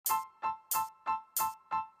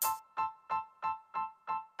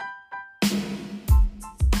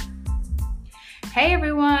Hey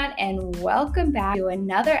everyone, and welcome back to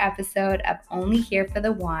another episode of Only Here for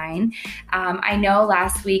the Wine. I know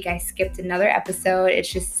last week I skipped another episode.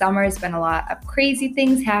 It's just summer has been a lot of crazy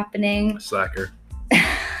things happening. Slacker.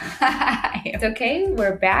 It's okay,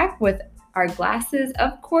 we're back with our glasses,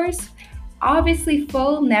 of course, obviously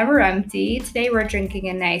full, never empty. Today we're drinking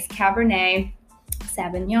a nice Cabernet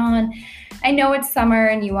Sauvignon. I know it's summer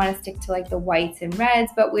and you want to stick to like the whites and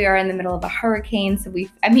reds, but we are in the middle of a hurricane, so whites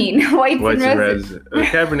and reds.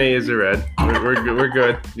 Cabernet is a red. We're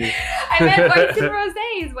good. I meant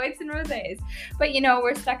whites and rosés. But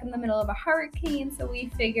we're stuck in the middle of a hurricane, so we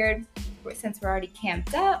figured since we're already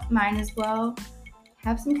camped up, might as well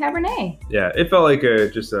have some Cabernet. Yeah, it felt like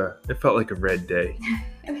a red day.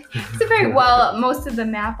 Well, most of the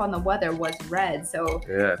map on the weather was red, so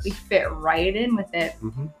yes. We fit right in with it.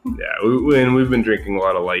 Mm-hmm. Yeah, we've been drinking a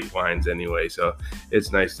lot of light wines anyway, so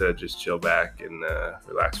it's nice to just chill back and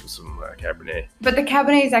relax with some Cabernet. But the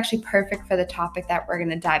Cabernet is actually perfect for the topic that we're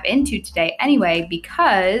going to dive into today anyway,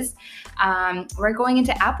 because we're going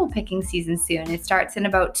into apple picking season soon. It starts in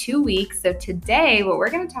about 2 weeks. So today, what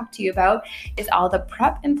we're going to talk to you about is all the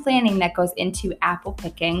prep and planning that goes into apple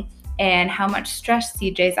picking and how much stress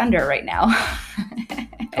CJ's under right now.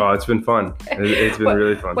 Oh, it's been fun. It's been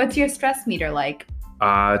really fun. What's your stress meter like?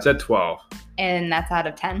 It's at 12. And that's out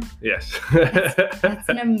of 10? Yes. That's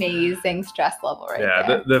an amazing stress level right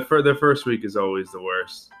there. Yeah, the first week is always the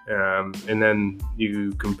worst. And then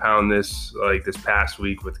you compound this, like this past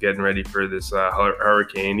week, with getting ready for this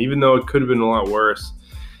hurricane. Even though it could have been a lot worse,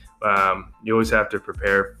 you always have to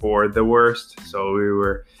prepare for the worst. So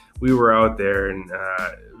we were out there and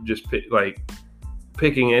just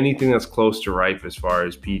picking anything that's close to ripe as far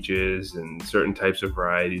as peaches and certain types of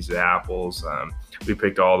varieties of apples. We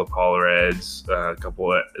picked all the Paula Reds, a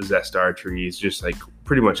couple of Zestar trees, just like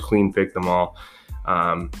pretty much clean picked them all,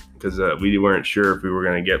 because we weren't sure if we were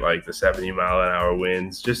going to get like the 70-mile-an-hour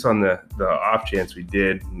winds. Just on the off chance we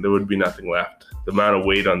did, there would be nothing left. The amount of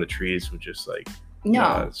weight on the trees would just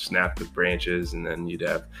snap the branches, and then you'd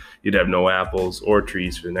have no apples or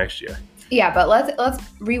trees for next year. Yeah, but let's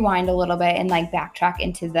rewind a little bit and like backtrack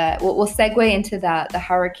into we'll segue into the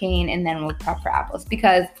hurricane, and then we'll prep for apples,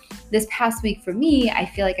 because this past week for me, I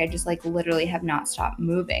feel like I just like literally have not stopped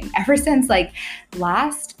moving ever since like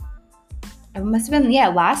last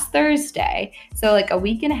Thursday. So like a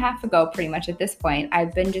week and a half ago, pretty much at this point,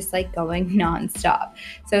 I've been just like going nonstop.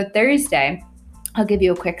 So Thursday, I'll give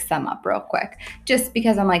you a quick sum up real quick, just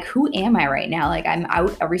because I'm like, who am I right now? Like, I'm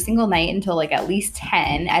out every single night until like at least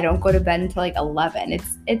 10. I don't go to bed until like 11.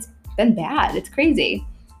 It's been bad. It's crazy.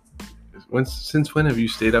 Since when have you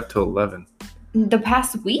stayed up till 11? The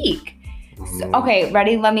past week. So, okay,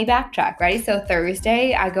 ready? Let me backtrack. Ready? So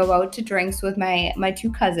Thursday, I go out to drinks with my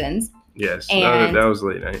two cousins. Yes, and that was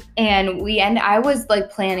late night. And I was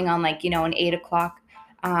like planning on like, an 8 o'clock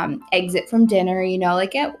exit from dinner,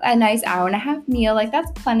 like a nice hour and a half meal. Like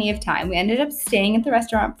that's plenty of time. We ended up staying at the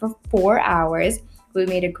restaurant for 4 hours. We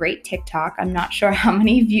made a great TikTok. I'm not sure how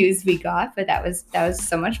many views we got, but that was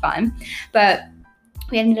so much fun. But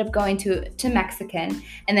we ended up going to Mexican,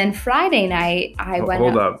 and then Friday night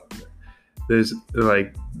Hold up. There's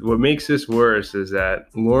like, what makes this worse is that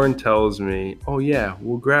Lauren tells me, "Oh yeah,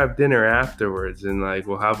 we'll grab dinner afterwards, and like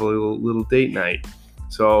we'll have a little date night."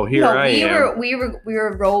 So we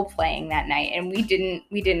were role playing that night, and we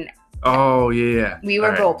didn't. Oh yeah. We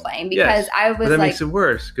were role playing because I was. But that makes it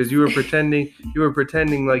worse, because you were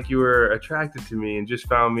pretending like you were attracted to me and just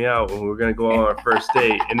found me out when we were gonna go on our first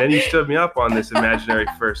date, and then you stood me up on this imaginary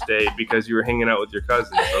first date because you were hanging out with your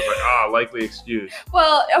cousins. I was like, likely excuse.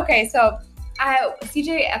 Well, okay, so.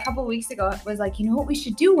 CJ a couple weeks ago was like, you know what we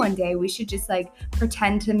should do one day? We should just like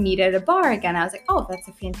pretend to meet at a bar again. I was like, oh, that's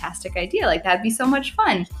a fantastic idea. Like that'd be so much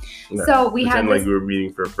fun. No, so we had like we were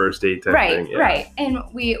meeting for a first date type thing. Yeah. Right. And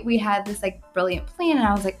we had this like brilliant plan, and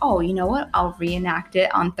I was like, oh, you know what? I'll reenact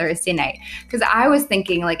it on Thursday night. Because I was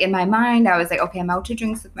thinking like in my mind, I was like, okay, I'm out to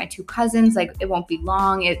drinks with my two cousins. Like it won't be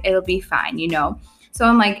long. It'll be fine, So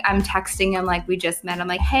I'm texting him like we just met. I'm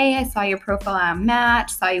like, hey, I saw your profile on Match,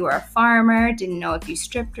 saw you were a farmer, didn't know if you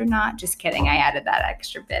stripped or not. Just kidding. I added that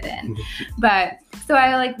extra bit in. But so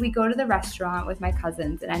we go to the restaurant with my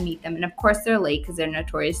cousins, and I meet them. And of course they're late because they're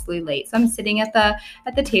notoriously late. So I'm sitting at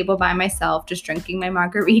the table by myself, just drinking my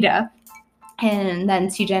margarita. And then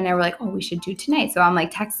CJ and I were like, oh, we should do tonight. So I'm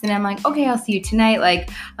like texting him like, okay, I'll see you tonight.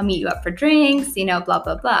 Like, I'll meet you up for drinks, blah,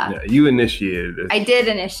 blah, blah. Yeah, you initiated it. I did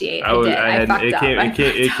initiate. I fucked up.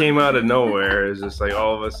 It came out of nowhere. It was just like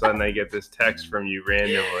all of a sudden I get this text from you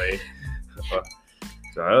randomly.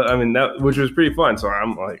 So I mean, which was pretty fun. So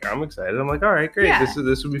I'm excited. I'm like, all right, great. Yeah.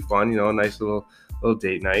 This would be fun. A nice little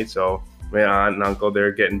date night. So my aunt and uncle,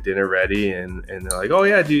 they're getting dinner ready, and they're like, "Oh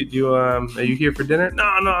yeah, do you are you here for dinner?" No,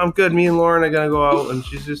 I'm good. Me and Lauren are gonna go out, and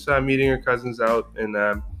she's just meeting her cousins out, and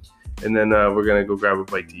then we're gonna go grab a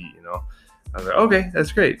bite to eat. I was like, okay,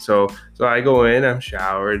 that's great. So I go in, I'm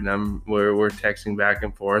showered, and we're texting back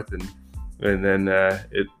and forth, and then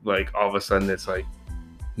it like all of a sudden it's like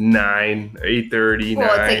 8:30. Well,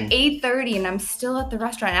 it's like 8:30, and I'm still at the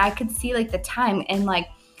restaurant, and I could see like the time, and like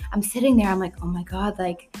I'm sitting there, I'm like, oh my God,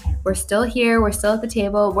 like we're still here, we're still at the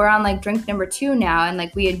table, we're on like drink number 2 now, and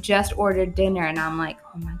like we had just ordered dinner, and I'm like,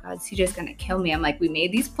 oh my God, CJ's gonna kill me. I'm like, we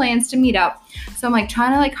made these plans to meet up, so I'm like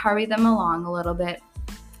trying to like hurry them along a little bit.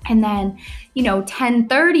 And then,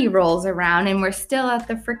 10:30 rolls around and we're still at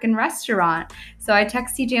the freaking restaurant. So I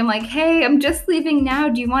text CJ, I'm like, hey, I'm just leaving now.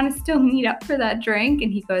 Do you want to still meet up for that drink?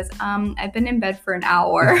 And he goes, I've been in bed for an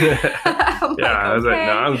hour. I was like,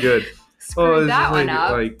 no, I'm good. Screw that one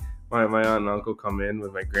up. Like my aunt and uncle come in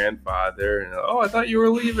with my grandfather, and I thought you were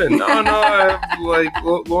leaving. No,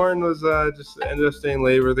 Lauren was just ended up staying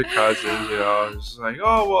late with her cousins. Just like,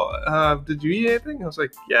 did you eat anything? I was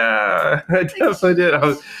like, yeah, I definitely did.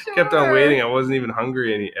 I kept on waiting. I wasn't even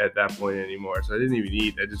hungry at that point anymore, so I didn't even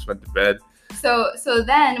eat. I just went to bed. So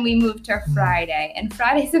then we moved to Friday, and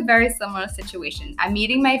Friday's a very similar situation. I'm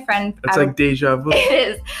meeting my friend. It's like deja vu. It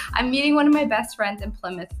is. I'm meeting one of my best friends in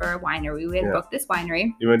Plymouth for a winery. We had booked this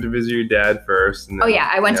winery. You went to visit your dad first. And then,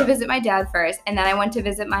 I went to visit my dad first, and then I went to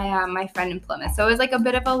visit my my friend in Plymouth. So it was like a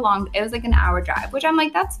bit of it was like an hour drive, which I'm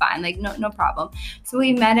like, that's fine, like no problem. So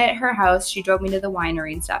we met at her house. She drove me to the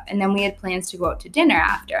winery and stuff, and then we had plans to go out to dinner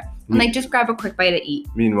after. And like just grab a quick bite to eat.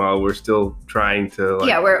 Meanwhile, we're still trying to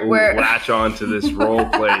we're latch on to this role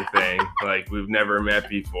play thing like we've never met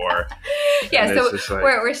before. Yeah, so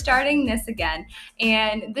we're starting this again,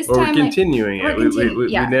 and this time we're continuing it. We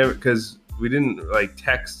yeah. never, because we didn't like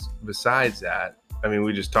text besides that. I mean,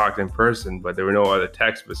 we just talked in person, but there were no other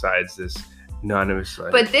texts besides this. None of us.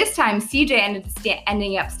 But this time, CJ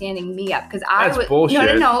ending up standing me up because That's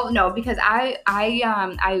bullshit. No, because I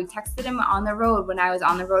texted him on the road when I was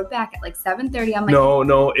on the road back at like 7:30. I'm like,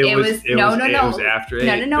 it was after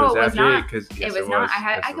 8. No, it was not. It was not.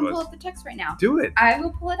 I can pull up the text right now. Do it. I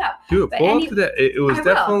will pull it up. Do it. Pull up to that. It was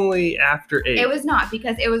definitely after 8. It was not,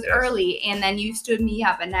 because it was early, and then you stood me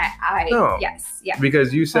up, and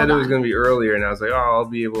because you said it was going to be earlier, and I was like, I'll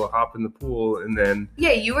be able to hop in the pool, and then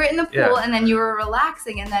you were in the pool, and then you were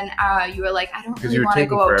relaxing, and then you were like, I don't really want to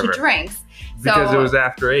go out to drinks. Because it was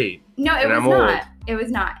after 8. No, it was not. It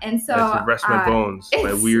was not. And so I had to rest my bones,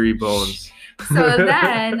 my weary bones. So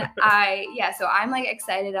then so I'm like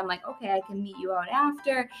excited. I'm like, okay, I can meet you out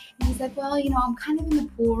after. And he's like, well, I'm kind of in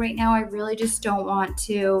the pool right now. I really just don't want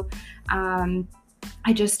to.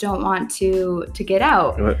 I just don't want to get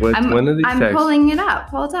out. When are these I'm texts? pulling it up.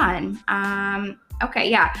 Hold on.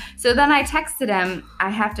 Okay, yeah. So then I texted him.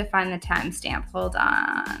 I have to find the timestamp. Hold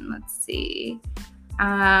on. Let's see.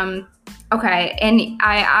 Okay, and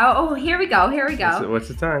here we go. What's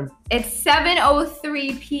the time? It's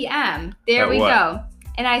 7:03 p.m. There we go.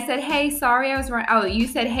 And I said, hey, sorry, I was running. Oh, you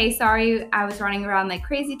said, hey, sorry, I was running around like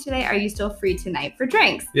crazy today. Are you still free tonight for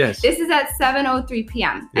drinks? Yes. This is at 7:03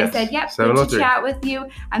 p.m. Yes. I said, yep, good to chat with you.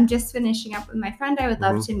 I'm just finishing up with my friend. I would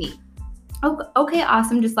love to meet. Oh, okay,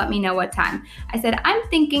 awesome. Just let me know what time. I said, I'm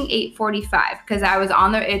thinking 8:45 because I was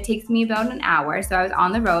it takes me about an hour. So I was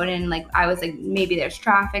on the road, and like, I was like, maybe there's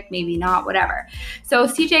traffic, maybe not, whatever. So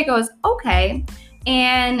CJ goes, okay.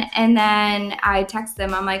 And then I text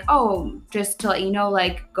them. I'm like, oh, just to let you know,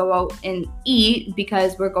 like, go out and eat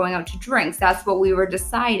because we're going out to drinks. That's what we were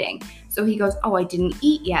deciding. So he goes, oh, I didn't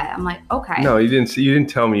eat yet. I'm like, okay. No, you didn't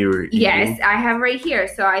tell me you were eating. Yes, I have right here.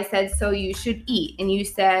 So I said, so you should eat. And you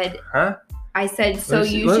said, huh? I said, so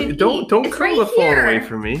you should don't eat. Don't throw the phone away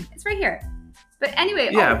from me. It's right here. But anyway.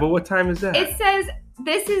 Yeah, but what time is that? It says,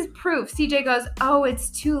 this is proof. CJ goes, oh, it's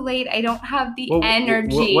too late. I don't have the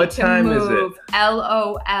energy what to time move. Is it?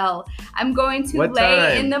 LOL. I'm going to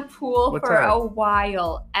lay in the pool for a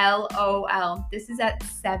while. LOL. This is at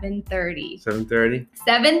 7:30. 7:30?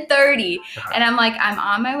 7:30. And I'm like, I'm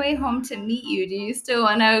on my way home to meet you. Do you still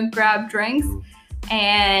want to grab drinks?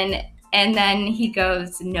 And then he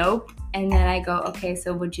goes, nope. And then I go, okay,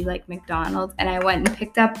 so would you like McDonald's? And I went and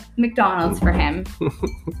picked up McDonald's for him.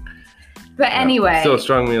 But anyway. Still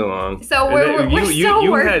strung me along. So we're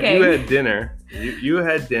still working. You had dinner. You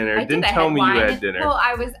had dinner. Didn't tell me you had dinner. Well,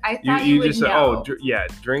 I thought you would just know.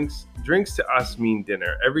 said, drinks. drinks to us mean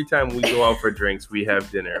dinner. Every time we go out for drinks, we have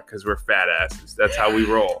dinner because we're fat asses. That's how we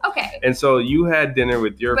roll. Okay. And so you had dinner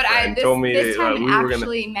with your friend. This told me this time we were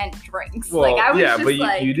actually meant drinks. Well, like I was yeah, just but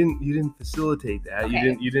like, you didn't facilitate that.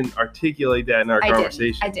 Okay. You didn't articulate that in our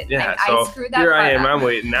conversation. I didn't. Yeah. I So screwed that here I part am. up. I'm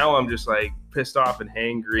waiting. Now I'm just like pissed off and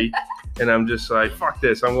hangry, and I'm just like, fuck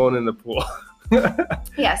this. I'm going in the pool.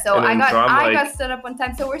 Yeah, so And then- I got stood up one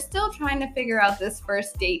time. So we're still trying to figure out this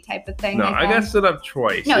first date type of thing. No, I got stood up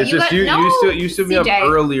twice. No, it's you just got- you stood me up CJ.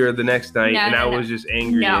 earlier the next night, No, and no, I no. was just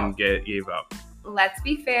angry No. and gave up. Let's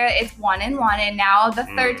be fair, it's 1 and 1, and now the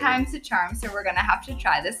third time's the charm. So we're gonna have to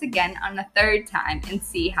try this again on the third time and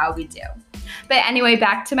see how we do. But anyway,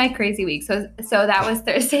 back to my crazy week. So that was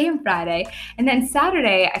Thursday and Friday, and then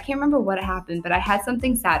Saturday, I can't remember what happened, but I had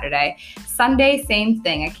something Saturday. Sunday, same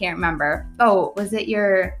thing. I can't remember. Oh, was it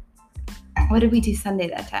what did we do Sunday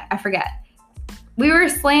that time? I forget. We were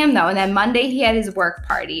slammed though, and then Monday he had his work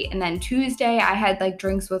party, and then Tuesday I had like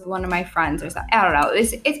drinks with one of my friends or something. I don't know.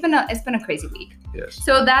 It's been a crazy week. Yes.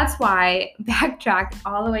 So that's why, backtrack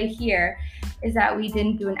all the way here, is that we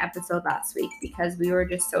didn't do an episode last week because we were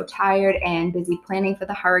just so tired and busy planning for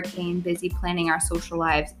the hurricane, busy planning our social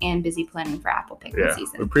lives, and busy planning for apple picking Yeah, we're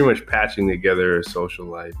season. pretty much patching together a social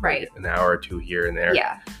life, Right. Like an hour or two here and there.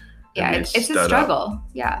 Yeah. And Yeah, being it's a stood up. struggle.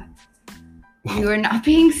 Yeah. You were not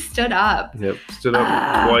being stood up. Yep, stood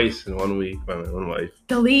up twice in 1 week by my own wife.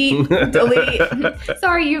 Delete.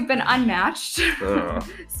 Sorry, you've been unmatched. Oh.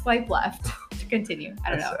 Swipe left to continue.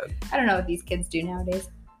 I don't know. That's sad. I don't know what these kids do nowadays.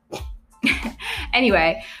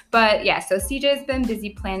 Anyway, but yeah, so CJ's been busy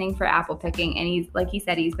planning for apple picking, and he's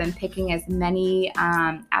been picking as many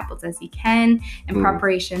apples as he can in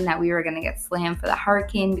preparation that we were going to get slammed for the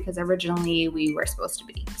hurricane, because originally we were supposed to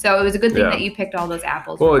be. So it was a good thing that you picked all those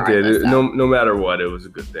apples. Well, it did. though. No matter what, it was a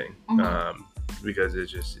good thing. Mhm. Because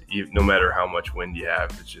it's just, no matter how much wind you have,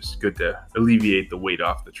 it's just good to alleviate the weight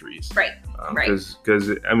off the trees. Right. Right.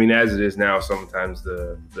 Because I mean, as it is now, sometimes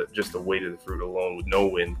just the weight of the fruit alone with no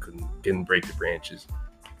wind can break the branches.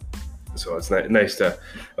 So it's nice to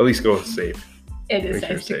at least go safe. It is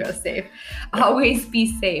nice to go safe. Always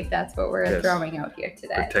be safe. That's what we're throwing out here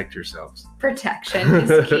today. Protect yourselves. Protection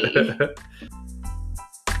is key.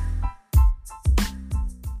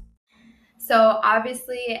 So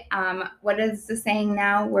obviously, what is the saying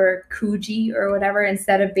now? We're Coogee or whatever.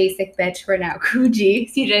 Instead of basic bitch, we're now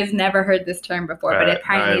Coogee. CJ's never heard this term before, but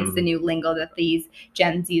apparently it's the new lingo that these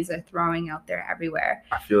Gen Zs are throwing out there everywhere.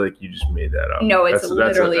 I feel like you just made that up. No, it's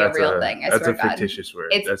literally a real thing. I That's swear a to God. fictitious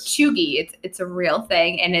word. It's chuggy. It's a real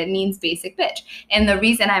thing, and it means basic bitch. And the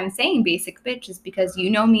reason I'm saying basic bitch is because you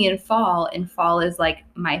know me in fall, and fall is like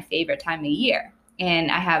my favorite time of year.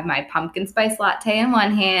 And I have my pumpkin spice latte in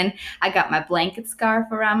one hand. I got my blanket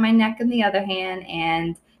scarf around my neck in the other hand,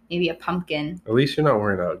 and maybe a pumpkin. At least you're not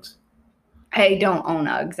wearing Uggs. I don't own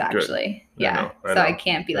Uggs, actually. Good. Yeah. I know. I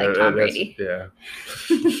can't be like Tom Brady. Yeah.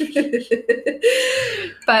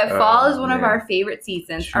 But fall is one of our favorite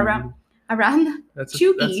seasons. Chuggy. Around That's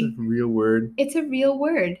chuggy. a real word. It's a real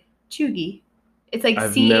word. Chuggy. It's like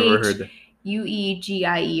I've never heard that.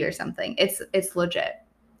 CHUEGIE or something. It's legit.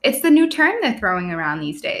 It's the new term they're throwing around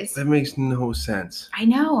these days. That makes no sense. I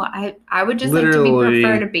know. I would just like to be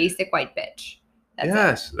preferred a basic white bitch.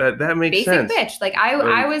 That's it. That makes basic sense. Bitch. Like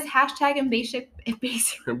I was hashtagging basic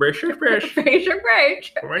Basic bitch. basic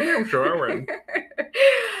bitch. I'm sure.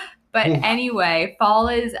 But anyway, fall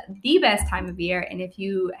is the best time of year, and if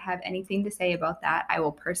you have anything to say about that, I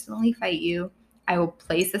will personally fight you. I will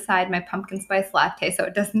place aside my pumpkin spice latte so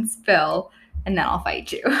it doesn't spill, and then I'll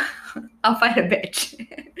fight you. I'll fight a bitch.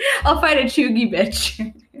 I'll fight a chuggy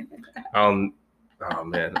bitch. Oh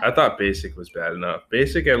man, I thought basic was bad enough.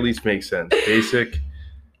 Basic at least makes sense. Basic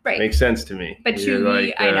makes sense to me. But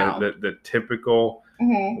chuggy, I know. The typical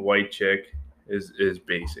white chick is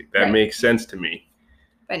basic. That makes sense to me.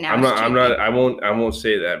 But now I won't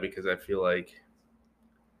say that because I feel like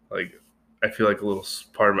a little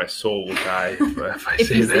part of my soul will die if I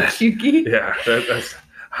say that. Chuggy. Yeah, that's.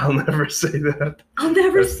 I'll never say that. I'll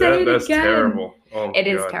never say it that's again. Terrible. Oh my It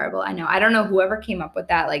is God. terrible. I know. I don't know whoever came up with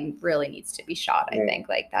that. Like, really needs to be shot. I think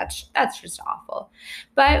that's just awful.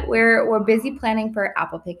 But we're busy planning for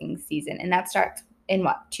apple picking season, and that starts in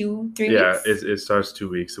what, 2-3 weeks? Yeah, it starts 2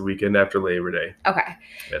 weeks, the weekend after Labor Day. Okay.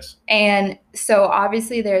 Yes. And so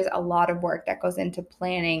obviously there's a lot of work that goes into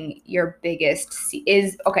planning your biggest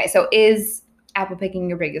is apple picking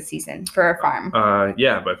your biggest season for a farm?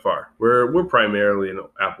 Yeah, by far. We're primarily an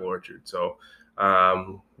apple orchard, so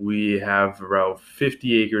we have around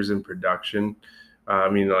 50 acres in production.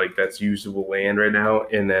 That's usable land right now,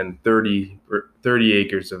 and then 30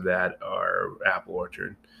 acres of that are apple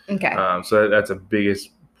orchard. Okay. So that's the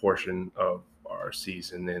biggest portion of our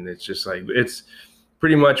season, and it's just like it's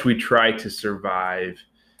pretty much we try to survive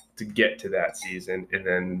to get to that season, and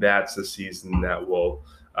then that's the season that will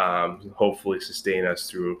hopefully sustain us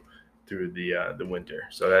through the winter.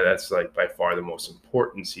 So that's like by far the most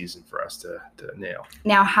important season for us to nail.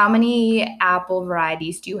 Now, how many apple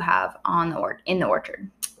varieties do you have in the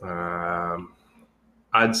orchard?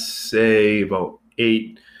 I'd say about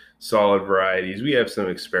 8 solid varieties. We have some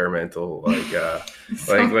experimental, like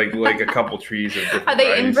a couple trees of different. Are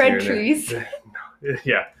they inbred trees?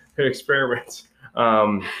 Yeah, they're experiments.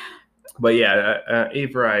 But yeah,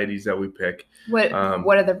 8 varieties that we pick. What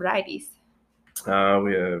are the varieties?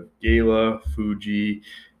 We have Gala, Fuji,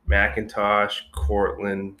 Macintosh,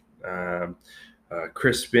 Cortland,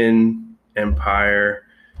 Crispin, Empire,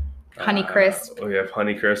 Honeycrisp. We have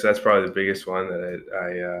Honeycrisp. That's probably the biggest one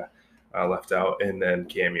that I left out, and then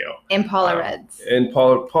Cameo. Impala Reds. And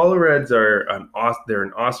Paula Reds are an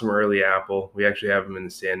awesome early apple. We actually have them in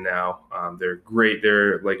the stand now. They're great.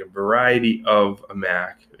 They're like a variety of a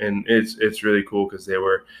Mac, and it's really cool because they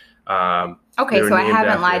were. Okay, so I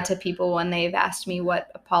haven't lied to people when they've asked me what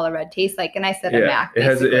a Paula Red tastes like, and I said a Mac.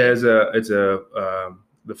 It's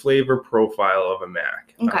the flavor profile of a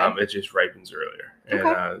Mac. Okay. It just ripens earlier, and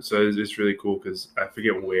Okay. so it's really cool because I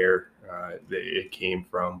forget where it came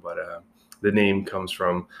from, but the name comes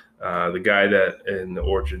from the guy that in the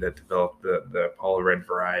orchard that developed the Paula Red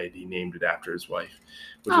variety, named it after his wife,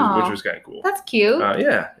 which was kind of cool. That's cute.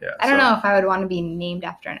 Yeah. I don't know if I would want to be named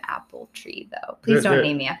after an apple tree, though. Please don't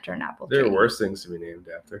name me after an apple tree. There are worse things to be named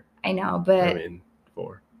after. I know, but I mean,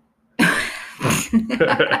 4.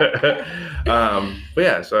 But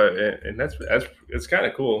yeah, so and that's it's kind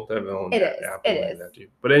of cool to have a own apple. It is.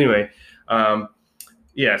 But anyway,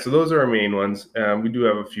 yeah, so those are our main ones. We do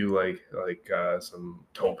have a few like some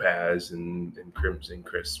Topaz and Crimson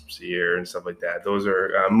Crisps here and stuff like that. Those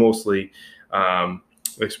are mostly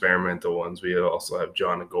experimental ones. We also have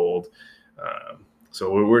John of Gold. So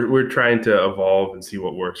we're trying to evolve and see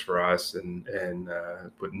what works for us and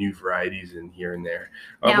put new varieties in here and there.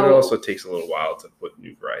 But it also takes a little while to put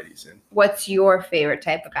new varieties in. What's your favorite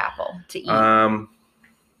type of apple to eat?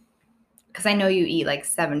 Because I know you eat like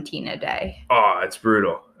 17 a day. Oh, it's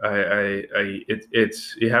brutal.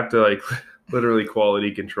 It's you have to like literally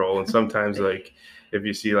quality control, and sometimes like if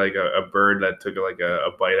you see like a bird that took like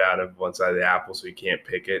a bite out of one side of the apple, so you can't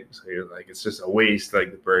pick it, so you're like it's just a waste.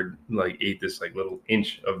 Like the bird like ate this like little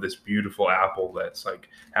inch of this beautiful apple that's like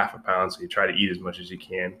half a pound, so you try to eat as much as you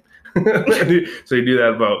can. So you do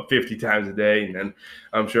that about 50 times a day, and then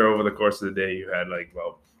I'm sure over the course of the day you had like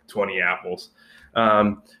about 20 apples.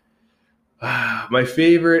 My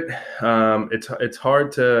favorite, it's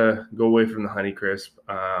hard to go away from the Honeycrisp.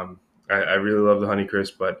 I really love the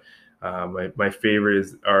Honeycrisp, but my favorite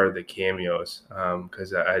are the Cameos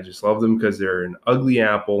because I just love them because they're an ugly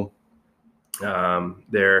apple.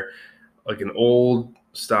 They're like an old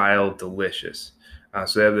style delicious.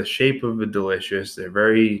 So they have the shape of a delicious. They're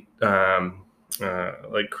very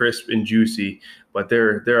like crisp and juicy, but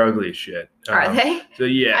they're ugly as shit. Are they? So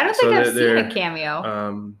yeah, I don't think I've seen a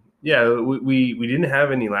Cameo. Yeah, we didn't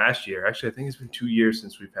have any last year. Actually, I think it's been 2 years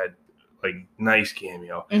since we've had like nice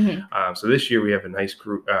Cameo. Mm-hmm. So this year we have a nice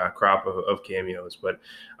crop of Cameos, but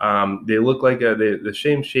they look like the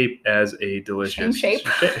same shape as a delicious. Same shape.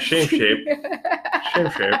 Same shape.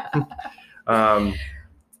 Same shape.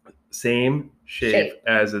 Same shape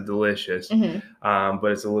as a delicious,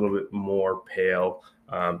 but it's a little bit more pale.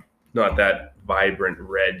 Not that vibrant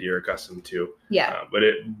red you're accustomed to. Yeah.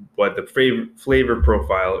 But the flavor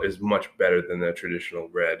profile is much better than the traditional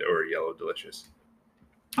red or yellow delicious.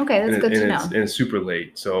 Okay, that's good to know. And it's super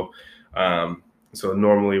late. So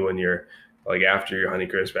normally when you're like after your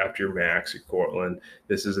Honeycrisp, after your Max, your Cortland,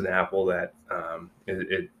 this is an apple that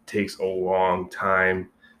it takes a long time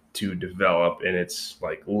to develop, and it's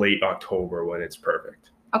like late October when it's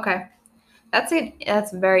perfect. Okay. That's it.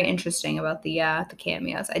 That's very interesting about the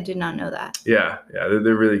Cameos. I did not know that. Yeah,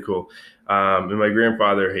 they're really cool. And my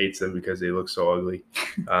grandfather hates them because they look so ugly.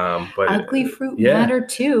 But ugly fruit matter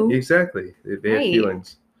too. Exactly. They have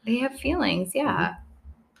feelings. They have feelings, yeah.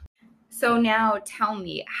 So now tell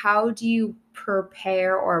me, how do you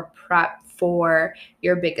prepare or prep for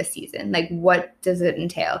your biggest season? Like, what does it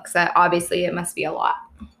entail? Because obviously it must be a lot.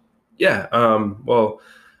 Yeah. Well,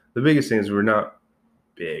 the biggest thing is we're not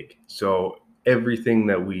big. So everything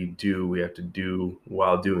that we do, we have to do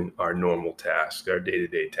while doing our normal tasks, our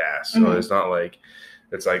day-to-day tasks. So it's not like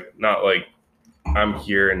I'm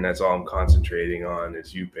here and that's all I'm concentrating on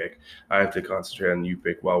is U-Pick. I have to concentrate on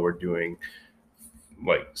U-Pick while we're doing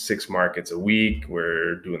like 6 markets a week.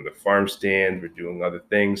 We're doing the farm stand. We're doing other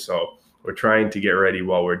things. So we're trying to get ready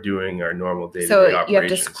while we're doing our normal day-to-day So operations. you have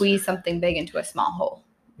to squeeze something big into a small hole.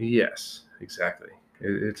 Yes, exactly.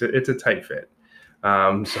 It's a tight fit.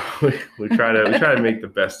 So we try to make the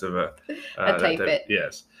best of a tight fit.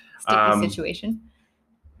 Yes. Sticky situation.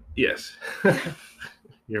 Yes.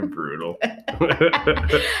 You're brutal.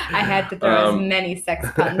 I had to throw as many sex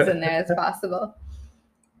puns in there as possible.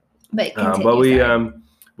 But continue,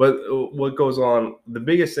 but what goes on? The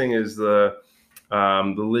biggest thing is the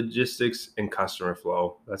logistics and customer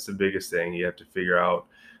flow. That's the biggest thing. You have to figure out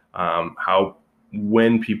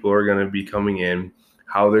when people are going to be coming in,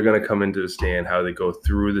 how they're going to come into the stand, how they go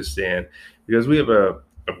through the stand, because we have a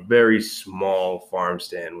very small farm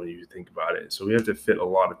stand when you think about it. So we have to fit a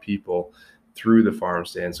lot of people through the farm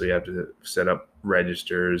stand. So you have to set up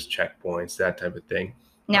registers, checkpoints, that type of thing.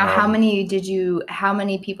 Now, how many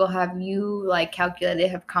people have you calculated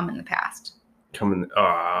have come in the past?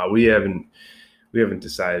 We haven't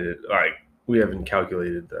decided, we haven't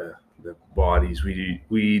calculated the bodies.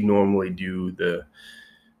 We normally do the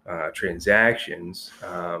transactions.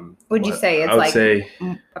 Would you say it's say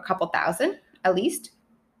a couple thousand at least?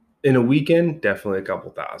 In a weekend, definitely a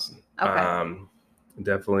couple thousand. Okay.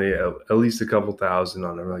 Definitely at least a couple thousand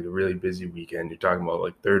on a really busy weekend. You're talking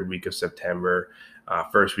about third week of September,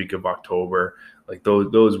 first week of October.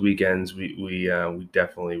 Those weekends, we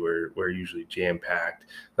definitely we're usually jam packed.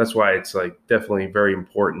 That's why it's definitely very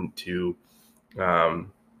important to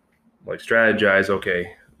strategize.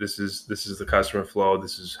 Okay, this is the customer flow.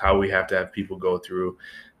 This is how we have to have people go through,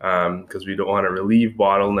 because we don't want to relieve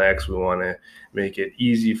bottlenecks. We want to make it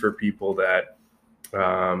easy for people that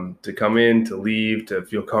to come in, to leave, to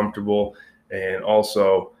feel comfortable, and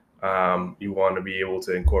also you want to be able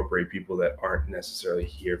to incorporate people that aren't necessarily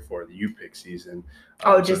here for the U-Pick season.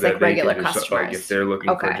 Just regular customers. If they're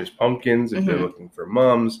looking for just pumpkins, if they're looking for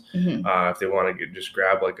mums, Mm-hmm. If they want to just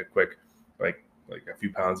grab a quick a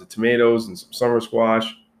few pounds of tomatoes and some summer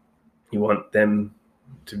squash, you want them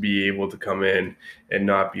to be able to come in and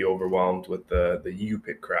not be overwhelmed with the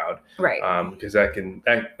U-Pick crowd, right? Because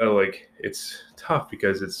it's tough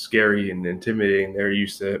because it's scary and intimidating. They're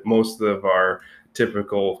used to, most of our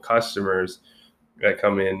typical customers that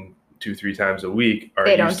come in 2-3 times a week are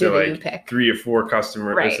used to U-Pick. 3 or 4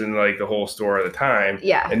 customers, right, in the whole store at a time.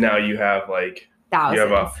 Yeah, and now you have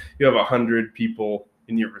thousands. You have 100 people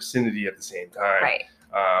in your vicinity at the same time, right?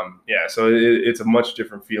 So it's a much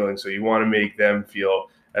different feeling. So you want to make them feel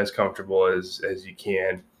as comfortable as you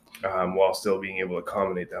can, while still being able to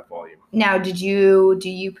accommodate that volume. Now, do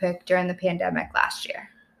you pick during the pandemic last year?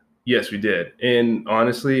 Yes, we did. And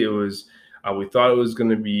honestly, it was, we thought it was going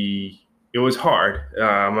to be, it was hard.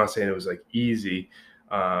 I'm not saying it was easy,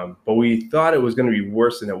 but we thought it was going to be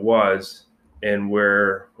worse than it was. And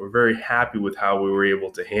we're very happy with how we were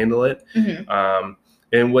able to handle it. Mm-hmm.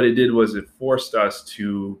 And what it did was it forced us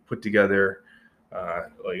to put together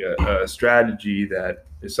a strategy that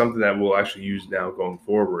is something that we'll actually use now going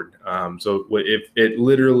forward. So if it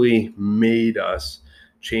literally made us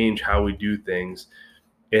change how we do things,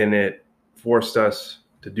 and it forced us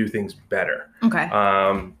to do things better. Okay.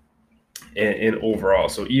 And overall,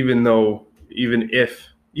 so even if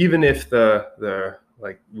the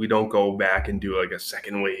we don't go back and do a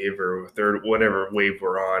second wave or a third, whatever wave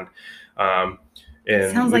we're on,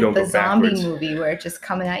 and sounds we like the zombie movie where it's just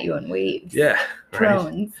coming at you in waves. Yeah,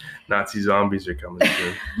 drones. Right? Nazi zombies are coming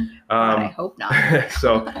soon. I hope not.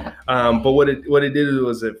 So, but what it did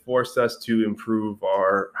was it forced us to improve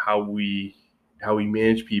how we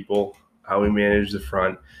manage people, how we manage the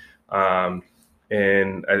front,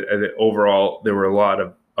 and overall there were a lot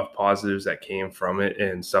of positives that came from it,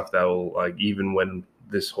 and stuff that will even when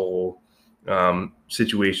this whole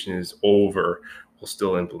situation is over, we'll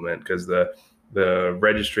still implement, because the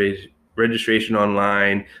registration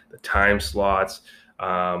online, the time slots,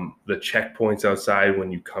 the checkpoints outside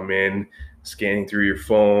when you come in, scanning through your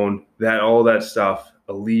phone, all that stuff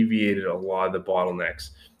alleviated a lot of the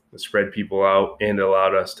bottlenecks. It spread people out and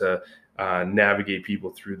allowed us to navigate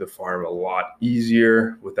people through the farm a lot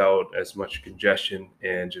easier without as much congestion,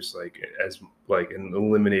 and just an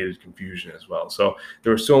eliminated confusion as well. So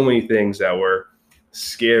there were so many things that were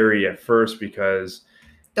scary at first, because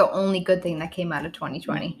the only good thing that came out of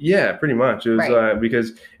 2020. Yeah, pretty much. It was right.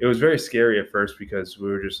 Because it was very scary at first, because we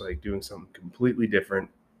were just doing something completely different.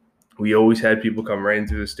 We always had people come right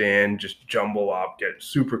into the stand, just jumble up, get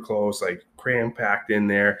super close, cram packed in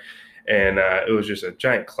there. And it was just a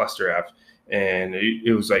giant cluster F. And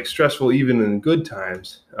it was stressful even in good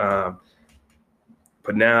times. But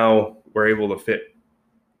now we're able to fit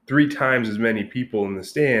 3 times as many people in the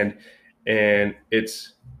stand, and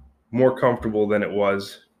it's more comfortable than it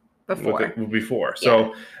was before.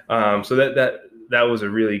 So, so that was a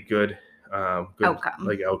really good Outcome.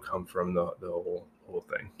 like outcome from the whole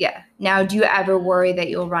thing. Yeah. Now, do you ever worry that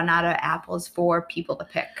you'll run out of apples for people to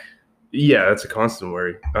pick? Yeah, that's a constant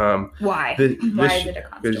worry. Why? Why is it a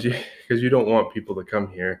constant worry? Because you don't want people to come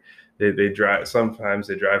here. They drive. Sometimes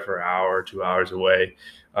they drive for an hour or 2 hours away,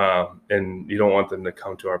 and you don't want them to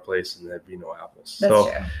come to our place and there'd be no apples. That's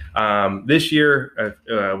true. This year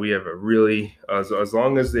we have a really as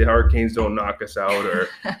long as the hurricanes don't knock us out or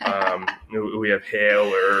we have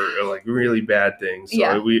hail or like really bad things.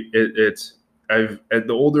 So the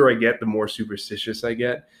older I get, the more superstitious I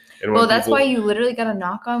get. And well, that's why you literally got to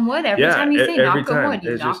knock on wood. Every time you say knock on wood,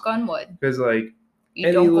 you knock on wood. Because like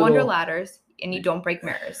you don't go under ladders and you don't break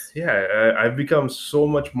mirrors. Yeah, I've become so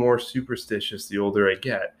much more superstitious the older I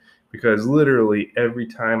get. Because literally every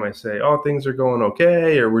time I say, oh, things are going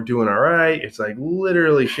okay or we're doing all right, it's like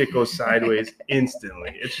literally shit goes sideways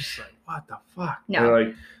instantly. It's just like, what the fuck? No.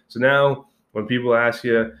 Like, so now when people ask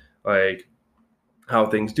you, like, how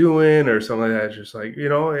things doing or something like that, it's just like,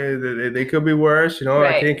 they could be worse,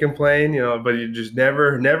 right. I can't complain, but you just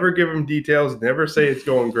never give them details, never say it's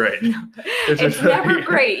going great. No, it's never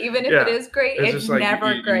great. Even if it is great, it's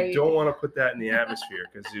never great. You don't want to put that in the atmosphere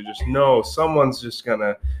because you just know someone's just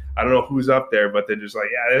gonna, I don't know who's up there, but they're just like,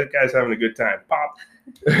 yeah, that guy's having a good time. Pop.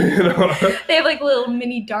 They have like little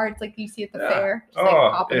mini darts like you see at the fair. Just,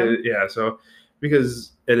 popping them. Yeah. So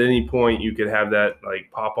because at any point you could have that like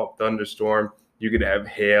pop-up thunderstorm, you could have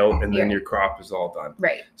hail, and then your crop is all done.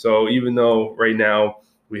 Right. So even though right now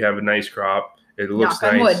we have a nice crop, it looks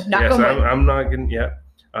nice. Knock on wood. I'm not getting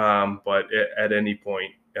but at any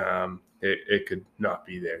point it could not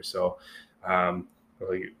be there. So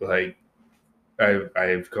like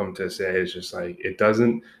I've come to say, it's just like it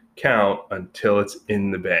doesn't count until it's in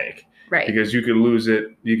the bank. Right. Because you could lose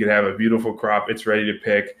it. You could have a beautiful crop. It's ready to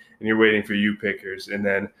pick, and you're waiting for you pickers, and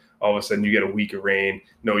then all of a sudden you get a week of rain.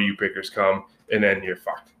 No you pickers come. And then you're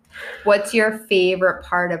fucked. What's your favorite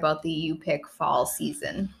part about the U-Pick fall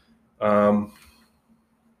season? And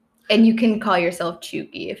you can call yourself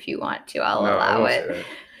Chugi if you want to. I'll allow it.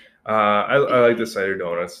 I like the cider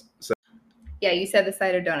donuts. Yeah, you said the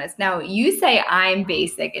cider donuts. Now, you say I'm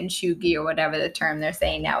basic and Chugi or whatever the term they're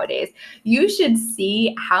saying nowadays. You should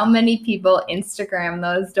see how many people Instagram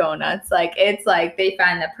those donuts. Like, it's like they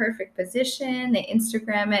find the perfect position, they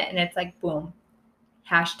Instagram it, and it's like, boom,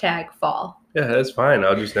 #fall. Yeah, that's fine.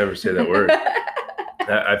 I'll just never say that word.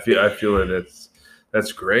 I feel that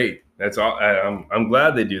that's great. That's all. I'm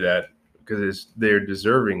glad they do that because they're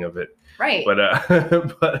deserving of it. Right. But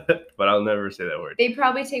but I'll never say that word. They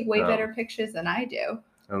probably take way better pictures than I do.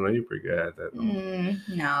 I know you're pretty good at that.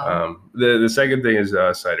 No. The second thing is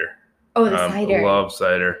cider. Oh, the cider. I love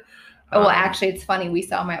cider. Well, actually, it's funny.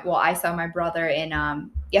 I saw my brother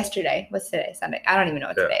in yesterday. What's today? Sunday. I don't even know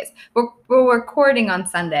what today is. We're recording on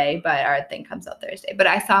Sunday, but our thing comes out Thursday. But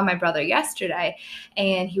I saw my brother yesterday,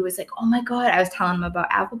 and he was like, "Oh my God!" I was telling him about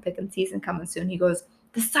apple picking season coming soon. He goes,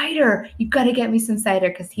 "The cider! You got to get me some cider,"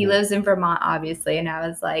 because he lives in Vermont, obviously. And I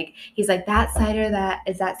was like, he's like, "That cider that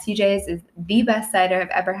is at CJ's is the best cider I've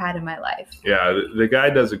ever had in my life." Yeah, the guy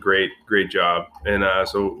does a great job, and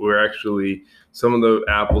so we're actually. Some of the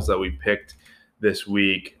apples that we picked this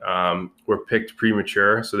week were picked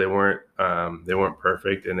premature, so they weren't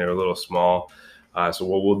perfect and they were a little small. So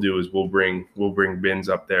what we'll do is we'll bring bins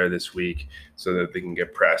up there this week so that they can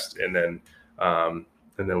get pressed, and then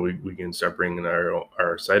we can start bringing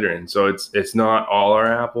our cider in. So it's not all our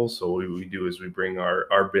apples. So what we do is we bring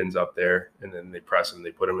our bins up there, and then they press them.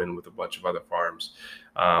 They put them in with a bunch of other farms.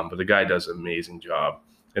 But the guy does an amazing job,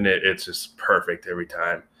 and it's just perfect every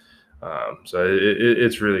time. So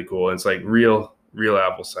it's really cool. It's like real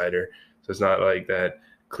apple cider. So it's not like that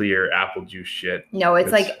clear apple juice shit. No,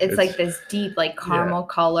 it's like this deep like caramel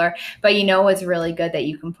color. But you know what's really good that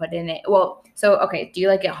you can put in it? Well, so okay, do you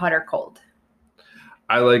like it hot or cold?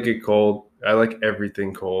 I like it cold. I like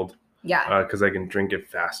everything cold. Yeah. Because I can drink it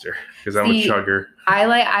faster because I'm a chugger. I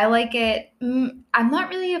like it. I'm not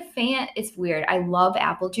really a fan. It's weird. I love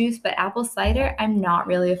apple juice, but apple cider, I'm not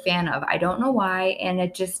really a fan of. I don't know why. And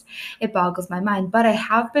it boggles my mind. But I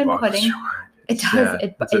have been putting. It does.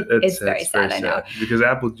 It's very sad. I know. Because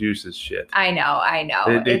apple juice is shit. I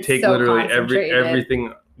know. They take so literally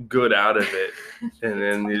everything good out of it. And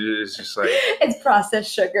then it's just like. It's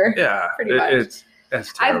processed sugar. Yeah. Pretty much.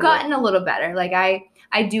 That's terrible. I've gotten a little better. Like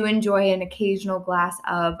I do enjoy an occasional glass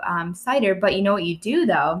of cider, but you know what you do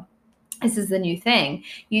though? This is the new thing.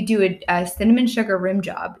 You do a cinnamon sugar rim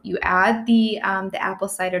job. You add the apple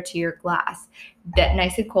cider to your glass, that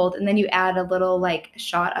nice and cold, and then you add a little like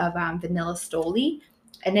shot of vanilla Stoli,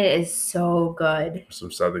 And it is so good.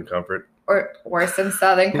 Some Southern Comfort. Or some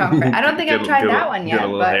Southern Comfort. I don't think I've tried that one yet. Get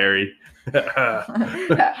a little hairy.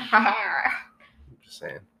 Just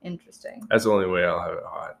saying. Interesting. That's the only way I'll have it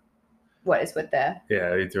hot. What is with the?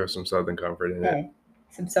 Yeah, you throw some Southern Comfort in it.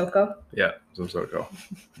 Some SoCo? Yeah, some SoCo.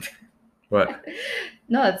 What?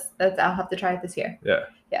 No, that's. I'll have to try it this year. Yeah.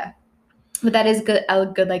 Yeah. But that is good. A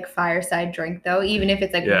good like fireside drink though, even if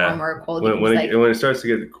it's like warm or cold. When it starts to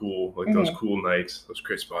get cool, like those cool nights, those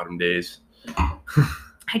crisp autumn days.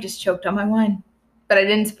 I just choked on my wine, but I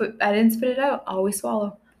didn't spit it out. I always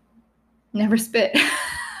swallow. Never spit.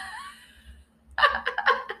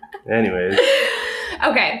 Anyways.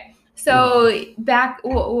 Okay, so back.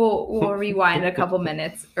 We'll rewind a couple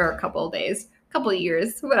minutes or a couple days, couple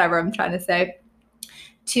years, whatever I'm trying to say.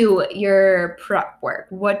 To your prep work,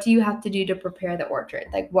 what do you have to do to prepare the orchard?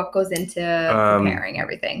 Like, what goes into preparing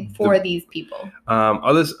everything for these people?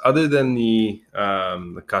 Other than the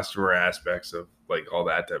customer aspects of like all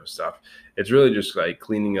that type of stuff, it's really just like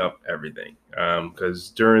cleaning up everything.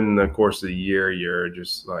 Because during the course of the year, you're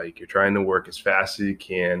just like you're trying to work as fast as you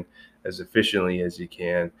can, as efficiently as you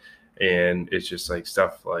can, and it's just like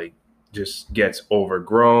stuff like just gets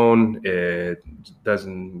overgrown.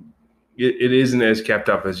 It isn't as kept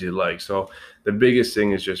up as you'd like. So the biggest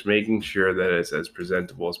thing is just making sure that it's as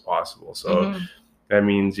presentable as possible. So that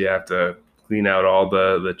means you have to clean out all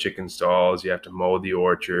the chicken stalls. You have to mow the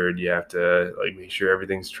orchard. You have to like make sure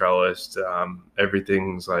everything's trellised.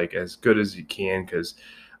 Everything's like as good as you can because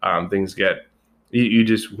things get. You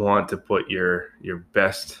just want to put your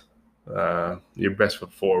best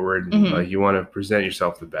foot forward. You want to present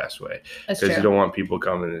yourself the best way because you don't want people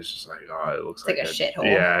coming and it's just like, oh, it looks like a shithole.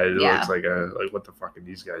 Yeah, it looks like what the fuck are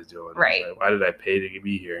these guys doing? Right. Like, why did I pay to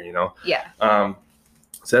be here? You know? Yeah.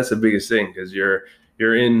 So that's the biggest thing because you're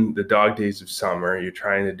in the dog days of summer. You're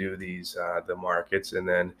trying to do these the markets, and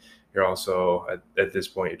then you're also at this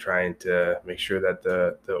point you're trying to make sure that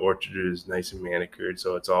the orchard is nice and manicured,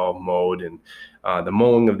 so it's all mowed, and the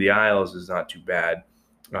mowing of the aisles is not too bad.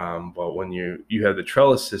 But when you have the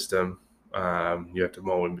trellis system, you have to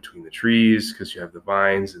mow in between the trees because you have the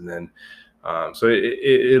vines, and then so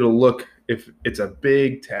it'll look, if it's a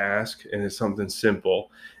big task and it's something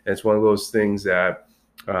simple, and it's one of those things that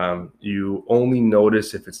you only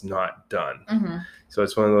notice if it's not done. So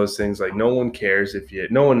it's one of those things like no one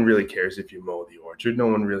really cares if you mow the orchard. No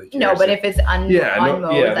one really cares. No, but if it's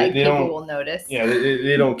unmowed, like people will notice. Yeah,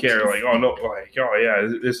 they don't care. Like, oh no, like, oh yeah,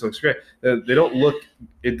 this looks great. They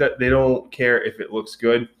don't care if it looks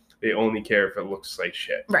good. They only care if it looks like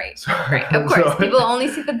shit. Right. So, right. Of course, people only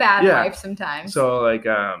see the bad life sometimes. So like,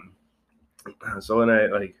 so when I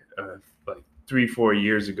like 3-4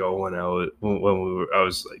 years ago when I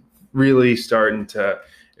was like really starting to,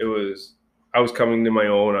 I was coming to my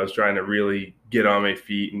own. I was trying to really get on my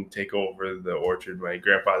feet and take over the orchard. My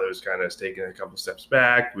grandfather was kind of taking a couple steps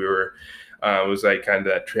back. It was like kind of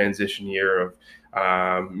that transition year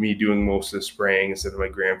of me doing most of the spraying instead of my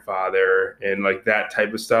grandfather and like that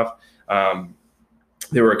type of stuff.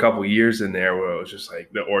 There were a couple years in there where it was just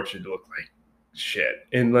like the orchard looked like shit.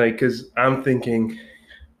 And like, cause I'm thinking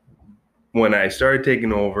when I started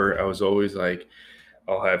taking over, I was always like,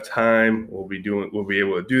 I'll have time. We'll be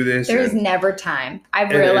able to do this. There's never time. I've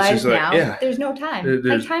realized now there's no time.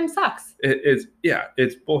 Like time sucks.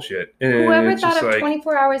 It's bullshit. And whoever thought of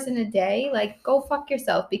 24 hours in a day, like go fuck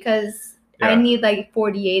yourself because I need like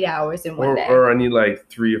 48 hours in one day. Or I need like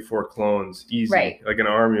 3 or 4 clones easy. Right. Like an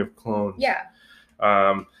army of clones. Yeah.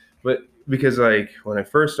 But because like when I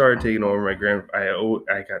first started taking over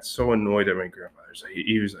I got so annoyed at my grandfather.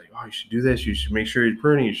 He was like, oh, you should do this. You should make sure you're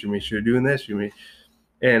pruning. You should make sure you're doing this.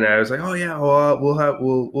 And I was like, oh yeah, well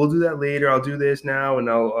we'll do that later. I'll do this now, and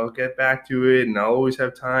I'll get back to it, and I'll always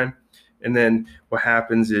have time. And then what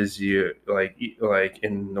happens is you like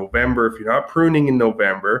in November, if you're not pruning in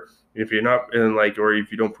November, if you're not or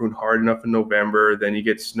if you don't prune hard enough in November, then you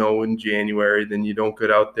get snow in January. Then you don't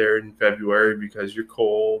get out there in February because you're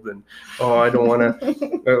cold, and I don't want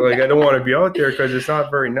to be out there because it's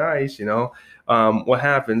not very nice, you know. What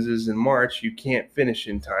happens is in March you can't finish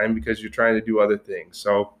in time because you're trying to do other things.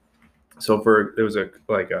 So there was a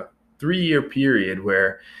 3-year period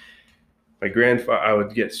where my grandfather, I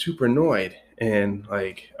would get super annoyed, and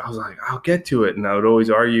like I was like, I'll get to it, and I would always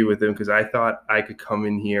argue with him because I thought I could come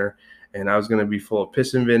in here and I was going to be full of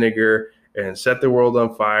piss and vinegar and set the world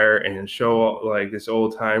on fire and show like this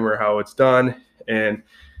old timer how it's done. And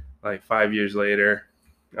like 5 years later,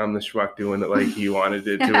 I'm the schmuck doing it like he wanted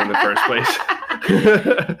it to in the first place.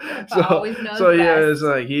 so yeah, it's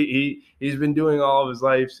like he's been doing all of his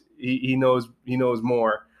life. He knows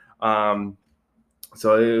more.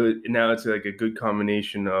 So now it's like a good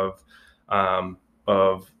combination of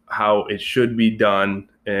how it should be done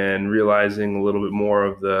and realizing a little bit more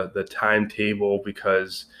of the timetable,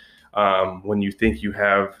 because when you think you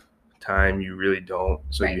have time, you really don't.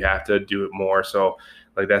 So Right. you have to do it more. So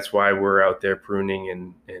like that's why we're out there pruning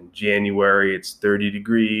in January. It's 30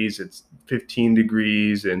 degrees, it's 15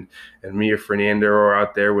 degrees, and me or Fernando are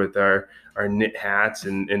out there with our knit hats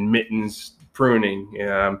and mittens pruning.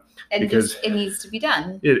 And because just, it needs to be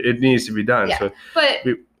done. it needs to be done. Yeah. So But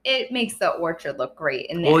it makes the orchard look great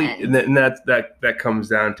in the end. and that comes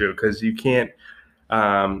down to it, because you can't.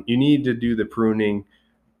 You need to do the pruning.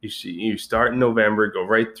 You start in November, go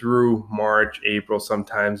right through March, April.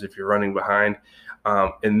 Sometimes if you're running behind,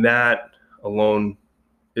 and that alone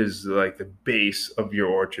is like the base of your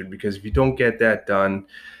orchard. Because if you don't get that done,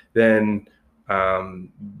 then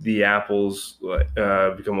the apples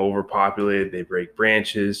become overpopulated. They break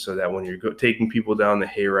branches, so that when you're taking people down the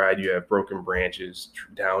hayride, you have broken branches,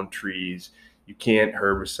 down trees. You can't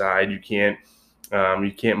herbicide. You can't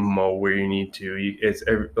mow where you need to.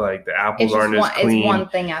 Like the apples aren't as clean. It's one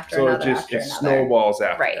thing after so another. it snowballs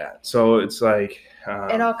after that. So it's like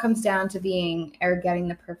it all comes down to getting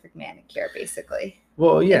the perfect manicure, basically.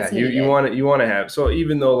 Well, yeah, you want to have. So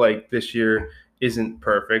even though like this year isn't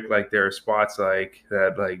perfect, like there are spots like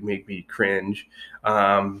that like make me cringe,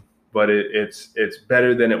 but it's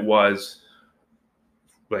better than it was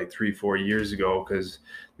like 3-4 years ago. Because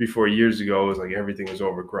 3-4 years ago it was like everything was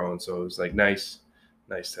overgrown, so it was like nice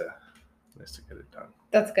to get it done.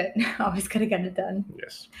 That's good. Always gotta get it done.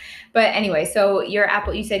 Yes. But anyway, so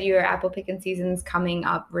you said your apple picking season's coming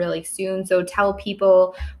up really soon. So tell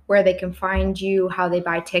people where they can find you, how they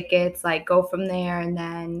buy tickets, like go from there, and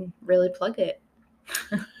then really plug it.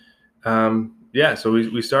 Yeah, so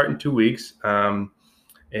we start in 2 weeks.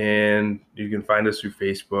 And you can find us through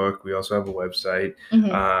Facebook. We also have a website.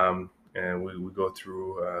 Mm-hmm. And we go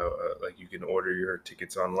through, like you can order your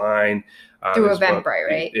tickets online. Through Eventbrite,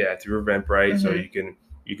 right? Yeah, through Eventbrite. Mm-hmm. So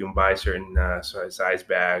you can buy certain size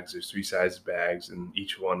bags. There's 3 size bags, and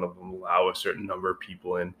each one of them allow a certain number of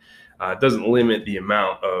people in. It doesn't limit the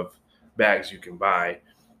amount of bags you can buy.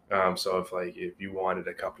 So if you wanted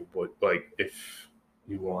a couple, if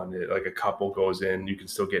you wanted like a couple goes in, you can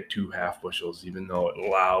still get 2 half bushels, even though it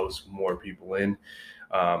allows more people in.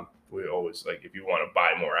 We always if you want to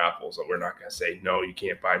buy more apples, we're not going to say no, you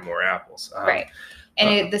can't buy more apples. Right.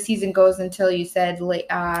 And the season goes until, you said, late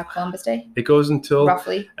Columbus Day? It goes until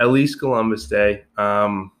roughly at least Columbus Day.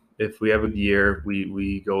 If we have a year,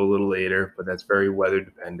 we go a little later, but that's very weather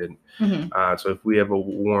dependent. Mm-hmm. So if we have a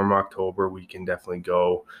warm October, we can definitely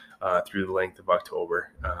go through the length of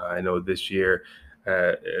October. I know this year,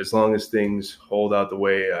 as long as things hold out the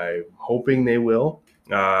way I'm hoping they will,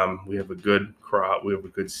 we have a good crop, we have a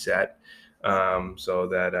good set, so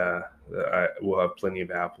that we'll have plenty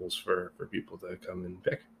of apples for people to come and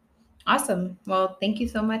pick. Awesome. Well, thank you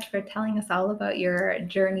so much for telling us all about your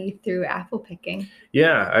journey through apple picking.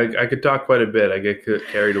 Yeah, I could talk quite a bit. I get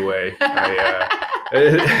carried away. I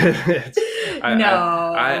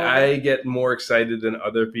get more excited than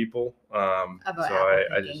other people. About so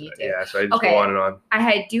apple picking, so I just go on and on.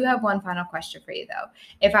 I do have one final question for you though.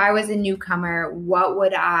 If I was a newcomer,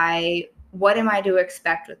 what am I to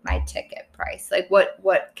expect with my ticket price? Like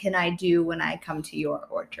what can I do when I come to your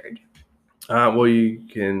orchard? Well, we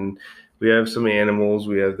have some animals.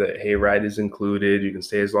 We have the hayride is included. You can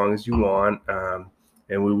stay as long as you want.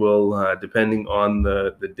 And we will, depending on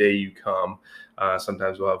the day you come,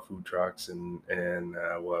 sometimes we'll have food trucks and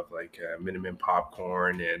we'll have minimum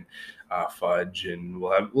popcorn and fudge, and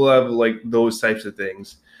we'll have like those types of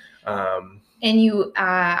things. And you,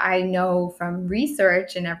 I know from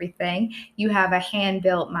research and everything, you have a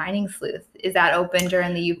hand-built mining sleuth. Is that open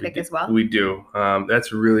during the U-Pick as well? We do.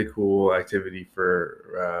 That's a really cool activity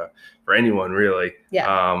for anyone, really.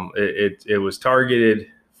 Yeah. It was targeted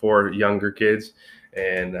for younger kids,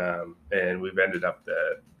 and we've ended up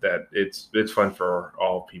that it's fun for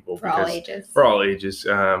all people. For all ages. For all ages.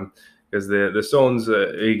 Because the stones,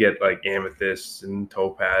 you get like amethysts and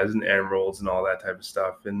topaz and emeralds and all that type of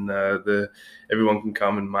stuff, and everyone can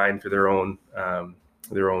come and mine for their own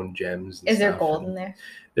gems. Is there gold in there?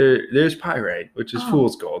 There's pyrite, which is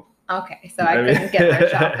fool's gold. Okay, so I couldn't get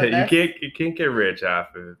rich off of this. You can't get rich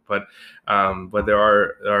off of it, but there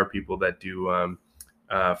are people that do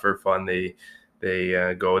for fun. they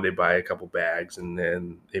they buy a couple bags, and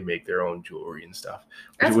then they make their own jewelry and stuff,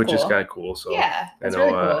 That's which is cool. kind of cool. So Yeah, I that's know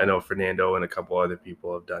really cool. I know Fernando and a couple other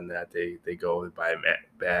people have done that. They go and buy a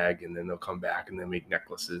bag, and then they'll come back and they'll make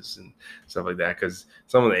necklaces and stuff like that, because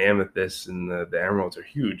some of the amethysts and the emeralds are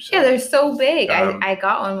huge. So, Yeah, they're so big. Um, I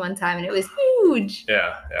got one time and it was huge.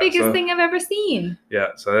 yeah, Biggest so, thing I've ever seen. yeah.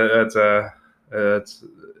 So that's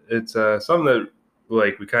it's something that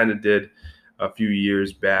like we kind of did a few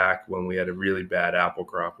years back when we had a really bad apple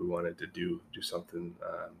crop. We wanted to do something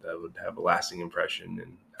that would have a lasting impression,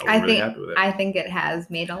 and we're really happy with it. I think it has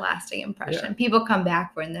made a lasting impression. Yeah. People come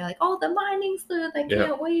back for it and they're like, "Oh, the mining sleuth! I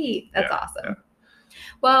can't wait." That's awesome. Yeah.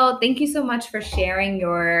 Well, thank you so much for sharing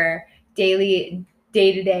your daily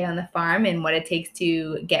day-to-day on the farm and what it takes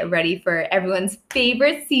to get ready for everyone's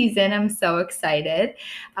favorite season. I'm so excited.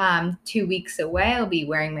 2 weeks away, I'll be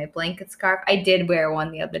wearing my blanket scarf. I did wear one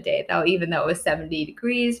the other day, though, even though it was 70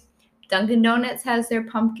 degrees. Dunkin' Donuts has their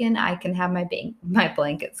pumpkin. I can have my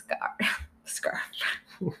blanket scarf.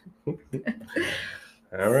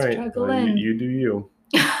 All right. Well, you do you.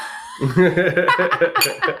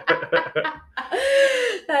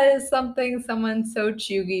 That is something someone so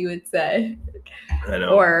chuggy would say. I know.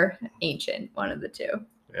 Or ancient, one of the two.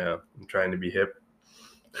 Yeah, I'm trying to be hip.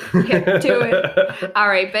 Hip to it. All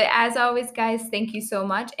right, but as always, guys, thank you so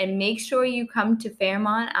much, and make sure you come to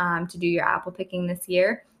Fairmont to do your apple picking this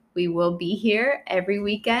year. We will be here every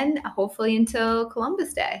weekend, hopefully until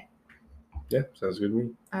Columbus Day. Yeah, sounds good to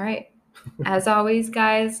me. All right. As always,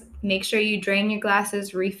 guys, make sure you drain your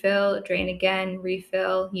glasses, refill, drain again,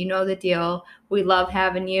 refill. You know the deal. We love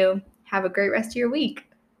having you. Have a great rest of your week.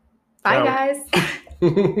 Bye, guys.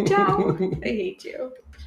 Ciao. I hate you.